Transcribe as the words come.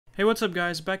Hey, what's up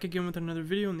guys, back again with another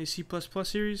video in the C++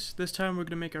 series. This time we're going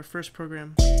to make our first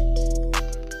program.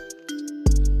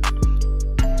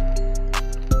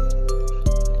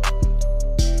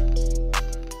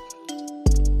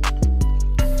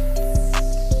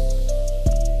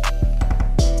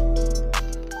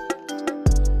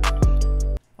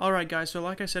 Alright guys, so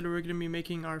like I said, we're going to be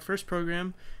making our first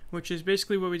program, which is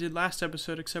basically what we did last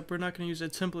episode, except we're not going to use a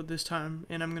template this time,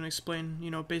 and I'm going to explain,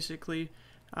 basically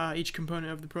each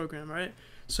component of the program, right?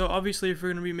 So obviously if we're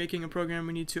going to be making a program,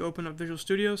 we need to open up Visual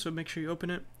Studio, so make sure you open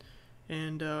it,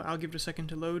 and I'll give it a second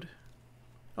to load.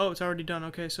 Oh, it's already done.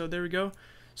 Okay, so there we go.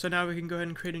 So now we can go ahead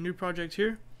and create a new project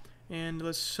here, and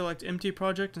let's select empty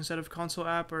project instead of console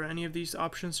app or any of these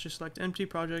options. Just select empty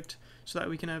project so that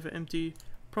we can have an empty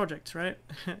project, right?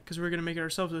 Because we're going to make it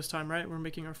ourselves this time, right? We're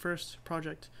making our first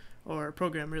project or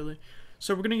program, really.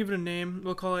 So we're going to give it a name.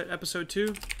 We'll call it episode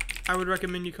 2. I would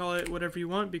recommend you call it whatever you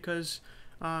want because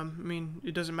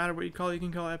it doesn't matter what you call it. You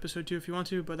can call it episode 2 if you want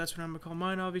to, but that's what I'm going to call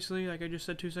mine, obviously, like I just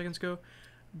said 2 seconds ago.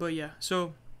 But yeah,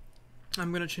 so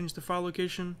I'm going to change the file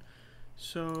location.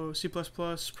 So C++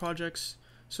 projects.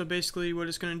 So basically what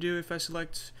it's going to do,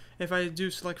 if I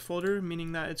do select folder,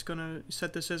 meaning that it's going to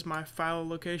set this as my file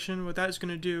location, what that is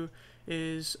going to do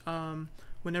is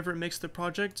whenever it makes the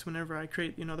project, whenever I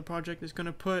create the project, it's going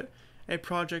to put a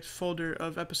project folder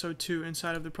of episode 2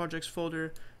 inside of the projects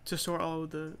folder to store all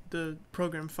of the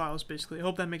program files, basically. I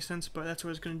hope that makes sense, but that's what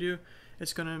it's going to do.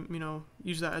 It's going to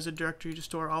use that as a directory to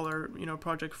store all our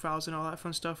project files and all that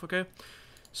fun stuff. Okay,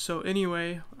 so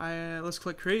anyway, let's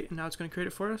click create, and now it's going to create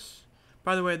it for us.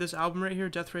 By the way, this album right here,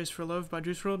 Death Race for Love by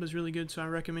Juice WRLD, is really good, so I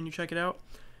recommend you check it out.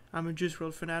 I'm a Juice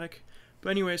WRLD fanatic. But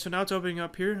anyway, so now it's opening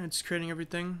up here. It's creating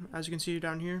everything, as you can see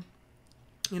down here.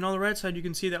 And on the right side, you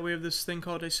can see that we have this thing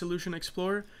called a Solution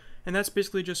Explorer, and that's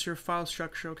basically just your file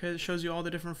structure, okay? It shows you all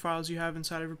the different files you have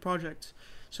inside of your project.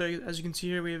 So as you can see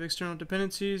here, we have external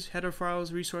dependencies, header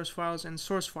files, resource files, and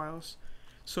source files.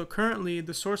 So currently,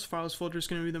 the source files folder is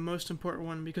going to be the most important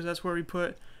one because that's where we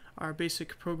put our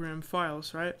basic program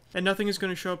files, right? And nothing is going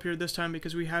to show up here this time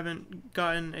because we haven't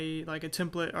gotten a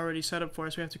template already set up for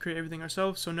us. We have to create everything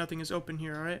ourselves, so nothing is open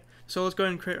here, alright? So let's go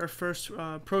ahead and create our first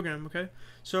program, okay?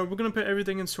 So we're going to put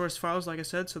everything in source files, like I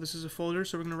said. So this is a folder,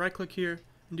 so we're going to right click here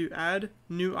and do add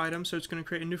new item, so it's going to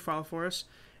create a new file for us.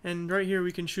 And right here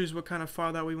we can choose what kind of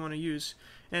file that we want to use.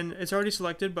 And it's already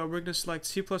selected, but we're going to select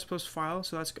C++ file,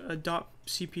 so that's a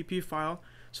 .cpp file.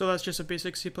 So that's just a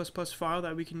basic C++ file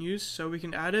that we can use. So we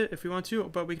can add it if we want to,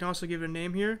 but we can also give it a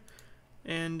name here.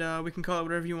 And we can call it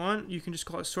whatever you want. You can just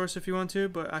call it source if you want to,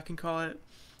 but I can call it,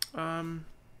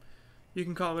 you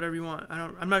can call it whatever you want.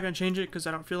 I'm not going to change it because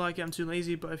I don't feel like it. I'm too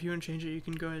lazy, but if you want to change it, you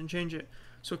can go ahead and change it.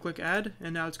 So click add,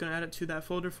 and now it's going to add it to that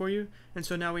folder for you. And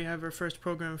so now we have our first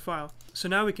program file. So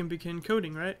now we can begin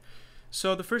coding, right?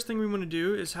 So the first thing we want to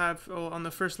do is have, on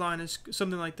the first line is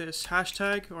something like this,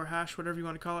 hashtag or hash, whatever you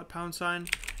want to call it,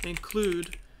 #,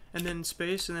 include, and then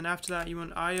space, and then after that you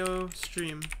want IO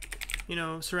stream,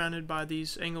 surrounded by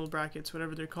these angle brackets,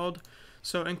 whatever they're called.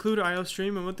 So include IO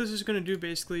stream, and what this is going to do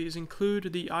basically is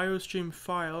include the IO stream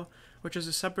file, which is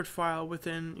a separate file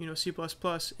within C++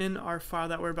 in our file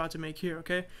that we're about to make here,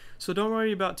 okay? So don't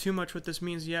worry about too much what this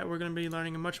means yet. We're going to be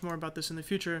learning much more about this in the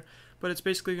future, but it's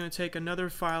basically going to take another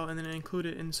file and then include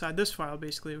it inside this file,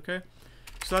 basically, okay?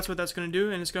 So that's what that's going to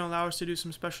do, and it's going to allow us to do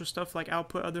some special stuff like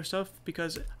output other stuff,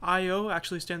 because IO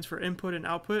actually stands for input and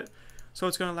output. So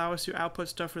it's going to allow us to output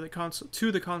stuff for the console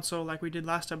to the console, like we did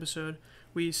last episode.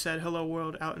 We said hello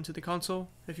world out into the console,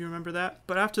 if you remember that.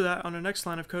 But after that, on our next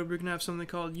line of code, we're going to have something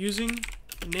called using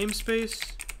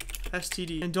namespace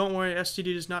STD. And don't worry,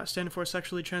 STD does not stand for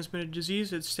sexually transmitted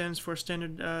disease. It stands for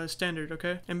standard,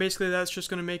 okay? And basically that's just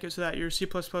going to make it so that your C++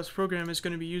 program is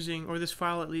going to be using, or this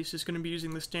file at least, is going to be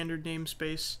using the standard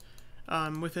namespace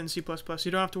within C++.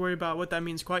 You don't have to worry about what that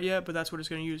means quite yet, but that's what it's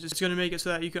going to use. It's going to make it so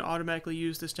that you can automatically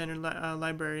use the standard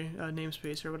library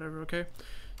namespace or whatever, okay?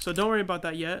 So don't worry about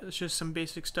that yet. It's just some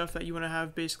basic stuff that you want to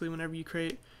have basically whenever you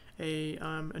create a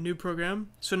new program.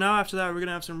 So now after that, we're going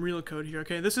to have some real code here,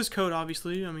 okay? This is code,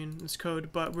 obviously. It's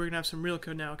code, but we're going to have some real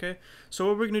code now, okay? So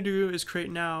what we're going to do is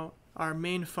create now our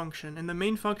main function, and the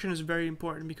main function is very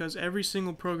important because every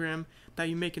single program that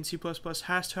you make in C++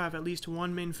 has to have at least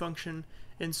one main function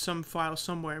in some file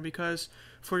somewhere, because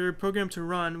for your program to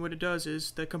run, what it does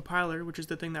is the compiler, which is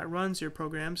the thing that runs your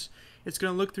programs, it's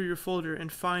going to look through your folder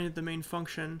and find the main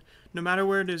function. No matter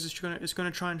where it is, it's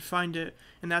going to try and find it,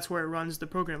 and that's where it runs the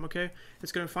program, okay?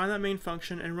 It's going to find that main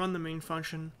function and run the main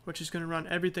function, which is going to run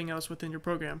everything else within your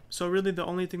program. So really the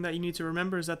only thing that you need to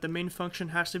remember is that the main function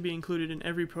has to be included in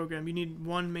every program. You need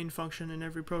one main function in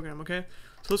every program, okay?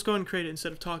 So let's go ahead and create it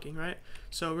instead of talking, right?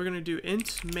 So we're going to do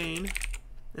int main,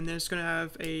 and then it's going to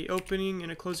have a opening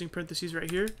and a closing parentheses right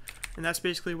here, and that's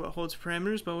basically what holds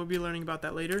parameters, but we'll be learning about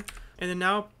that later. And then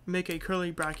now make a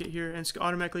curly bracket here, and it's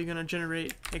automatically going to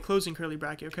generate a closing curly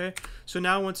bracket, okay? So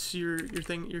now once your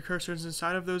cursor is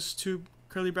inside of those two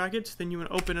curly brackets, then you want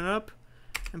to open it up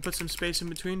and put some space in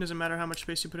between. Doesn't matter how much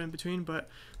space you put in between, but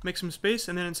make some space,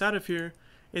 and then inside of here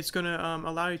it's going to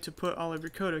allow you to put all of your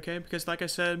code, okay? Because like I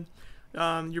said,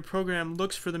 your program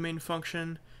looks for the main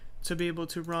function to be able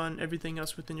to run everything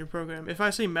else within your program. If I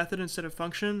say method instead of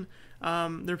function,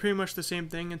 they're pretty much the same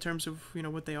thing in terms of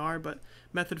what they are, but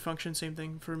method, function, same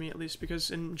thing for me at least,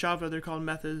 because in Java they're called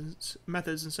methods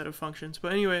instead of functions.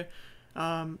 But anyway,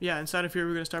 yeah, inside of here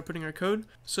we're going to start putting our code.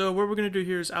 So what we're going to do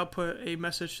here is output a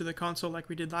message to the console like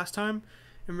we did last time,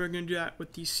 and we're going to do that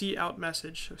with the cout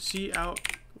message. So cout,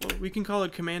 well, we can call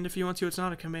it command if you want to. It's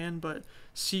not a command, but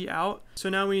cout. So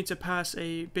now we need to pass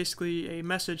basically a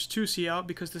message to cout,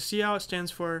 because the cout stands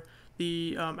for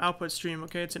the output stream,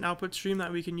 okay? It's an output stream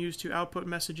that we can use to output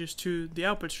messages to the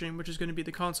output stream, which is going to be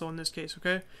the console in this case,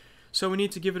 okay? So we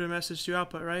need to give it a message to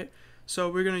output, right? So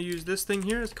we're going to use this thing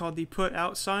here. It's called the put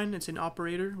out sign. It's an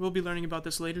operator. We'll be learning about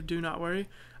this later. Do not worry.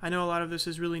 I know a lot of this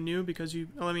is really new because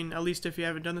I mean, at least if you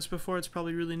haven't done this before, it's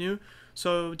probably really new.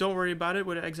 So don't worry about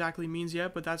what it exactly means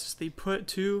yet, but that's the put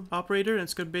to operator. And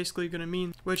it's basically going to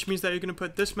mean, which means that you're going to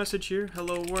put this message here,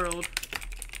 hello world,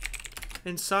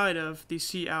 inside of the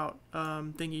cout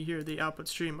thingy here, the output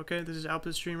stream, okay? This is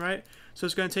output stream, right? So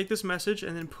it's going to take this message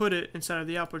and then put it inside of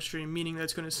the output stream, meaning that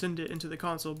it's going to send it into the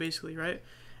console, basically, right?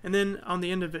 And then on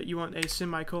the end of it, you want a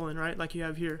semicolon, right? Like you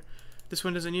have here. This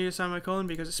one doesn't need a semicolon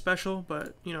because it's special,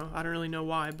 but, I don't really know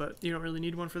why, but you don't really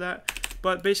need one for that.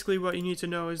 But basically what you need to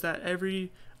know is that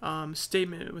every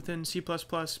statement within C++,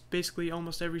 basically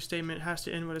almost every statement has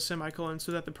to end with a semicolon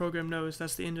so that the program knows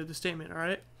that's the end of the statement,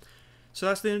 alright? So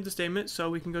that's the end of the statement, so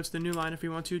we can go to the new line if we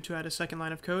want to add a second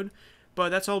line of code. But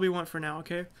that's all we want for now,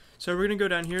 okay? So we're going to go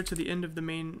down here to the end of the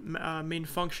main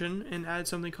function and add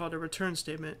something called a return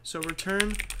statement. So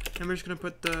return, and we're just going to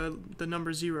put the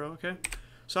number 0, okay?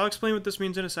 So I'll explain what this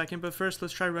means in a second, but first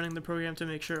let's try running the program to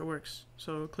make sure it works.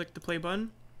 So click the play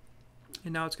button,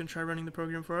 and now it's going to try running the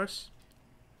program for us.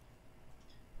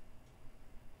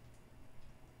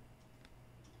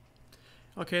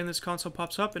 Okay, and this console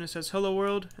pops up and it says hello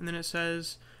world, and then it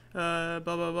says blah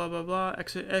blah blah blah blah,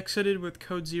 exited with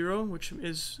code 0, which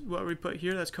is what we put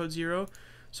here. That's code 0,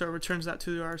 so it returns that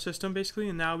to our system basically,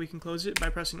 and now we can close it by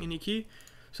pressing any key.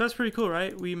 So that's pretty cool,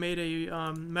 right? We made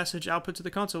a message output to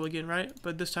the console again, right?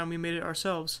 But this time we made it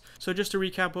ourselves. So just to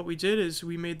recap, what we did is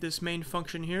we made this main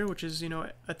function here, which is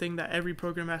a thing that every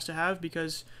program has to have,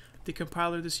 because the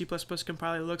compiler, the C++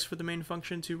 compiler, looks for the main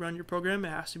function to run your program. It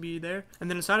has to be there. And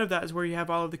then inside of that is where you have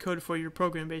all of the code for your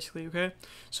program, basically, okay?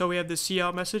 So we have the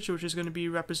cout message, which is going to be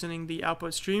representing the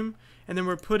output stream. And then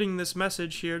we're putting this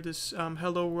message here, this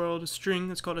hello world string,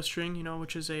 it's called a string,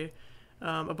 which is a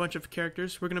bunch of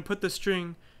characters. We're going to put the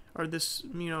string, or this,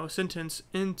 sentence,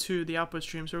 into the output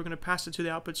stream. So we're going to pass it to the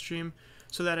output stream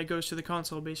so that it goes to the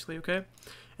console, basically, okay?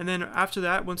 And then after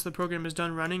that, once the program is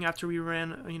done running, after we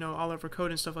ran, all of our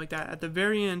code and stuff like that, at the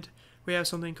very end, we have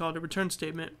something called a return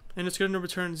statement, and it's going to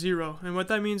return 0. And what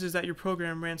that means is that your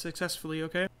program ran successfully,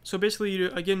 okay? So basically, you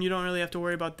don't really have to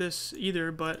worry about this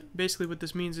either, but basically what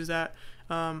this means is that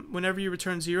whenever you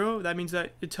return 0, that means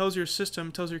that it tells your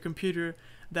system, tells your computer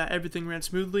that everything ran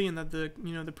smoothly and that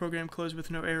the program closed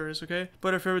with no errors, okay?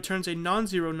 But if it returns a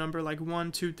non-zero number like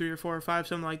 1, 2, 3, or 4, or 5,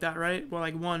 something like that, right? Well,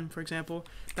 like 1, for example,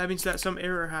 that means that some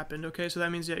error happened, okay? So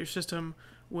that means that your system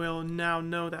will now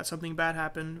know that something bad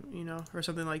happened, or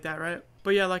something like that, right?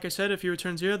 But yeah, like I said, if you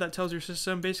return 0, that tells your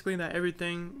system basically that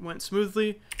everything went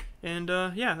smoothly. And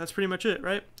yeah, that's pretty much it,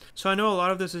 right? So I know a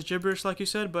lot of this is gibberish, like you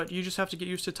said, but you just have to get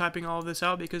used to typing all of this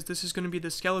out, because this is going to be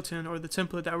the skeleton or the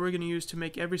template that we're going to use to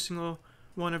make every single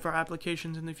one of our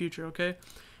applications in the future, okay?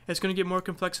 It's going to get more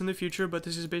complex in the future, but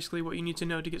this is basically what you need to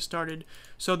know to get started.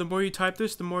 So the more you type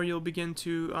this, the more you'll begin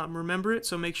to remember it.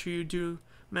 So make sure you do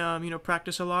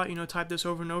practice a lot, type this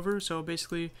over and over. So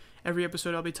basically every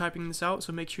episode I'll be typing this out,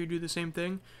 so make sure you do the same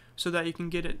thing so that you can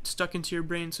get it stuck into your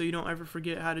brain so you don't ever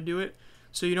forget how to do it.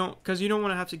 So because you don't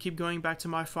want to have to keep going back to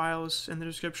my files in the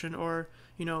description, or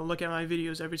look at my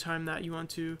videos every time that you want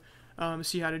to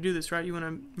see how to do this, right? You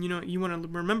want to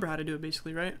remember how to do it,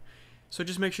 basically, right? So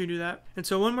just make sure you do that. And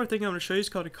so one more thing I want to show you is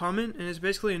called a comment, and it's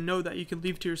basically a note that you can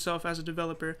leave to yourself as a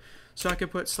developer. So I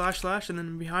could put // and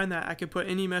then behind that I could put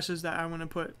any message that I want to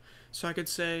put. So I could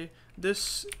say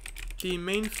the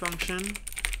main function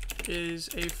is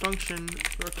a function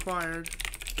required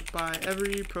by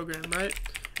every program, right?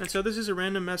 And so this is a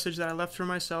random message that I left for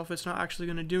myself. It's not actually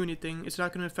going to do anything. It's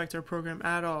not going to affect our program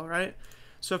at all, right?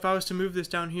 So if I was to move this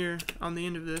down here on the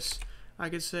end of this, I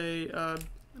could say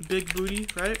big booty,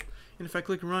 right? And if I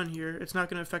click run here, it's not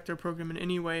going to affect our program in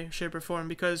any way, shape, or form,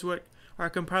 because what our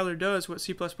compiler does, what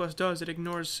C++ does, it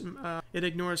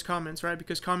ignores comments, right?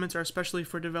 Because comments are especially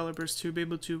for developers to be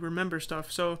able to remember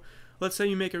stuff. So let's say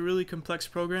you make a really complex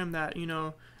program that, you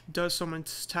know, does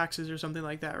someone's taxes or something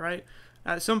like that, right?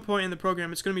 At some point in the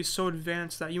program, it's going to be so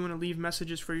advanced that you want to leave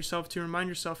messages for yourself to remind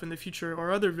yourself in the future,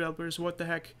 or other developers, what the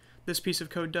heck this piece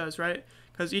of code does, right?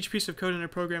 Because each piece of code in a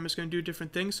program is going to do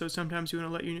different things, so sometimes you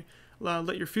want to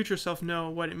let your future self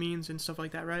know what it means and stuff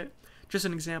like that, right? Just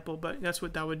an example, but that's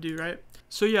what that would do, right?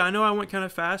 So yeah, I know I went kind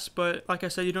of fast, but like I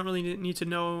said, you don't really need to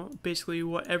know basically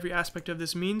what every aspect of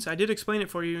this means. I did explain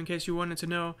it for you in case you wanted to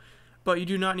know, but you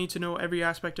do not need to know every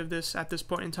aspect of this at this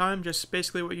point in time. Just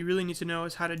basically what you really need to know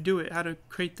is how to do it, how to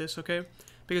create this, okay?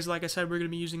 Because like I said, we're going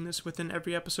to be using this within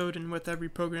every episode and with every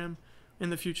program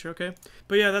in the future, okay?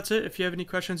 But yeah, that's it. If you have any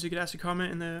questions, you could ask a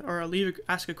comment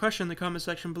ask a question in the comment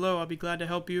section below. I'll be glad to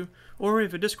help you. Or we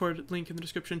have a Discord link in the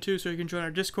description too, so you can join our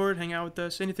Discord, hang out with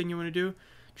us, anything you want to do.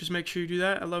 Just make sure you do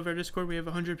that. I love our Discord. We have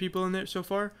 100 people in there so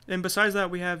far. And besides that,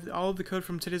 we have all of the code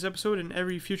from today's episode, and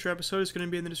every future episode is going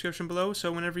to be in the description below.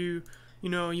 So whenever you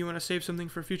want to save something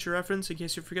for future reference, in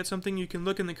case you forget something, you can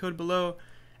look in the code below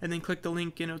and then click the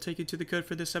link, and it'll take you to the code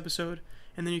for this episode,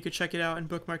 and then you could check it out and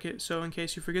bookmark it. So in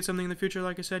case you forget something in the future,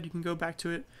 like I said, you can go back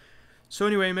to it. So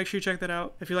anyway, make sure you check that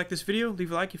out. If you like this video,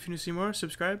 leave a like. If you want to see more,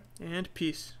 subscribe, and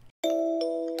peace.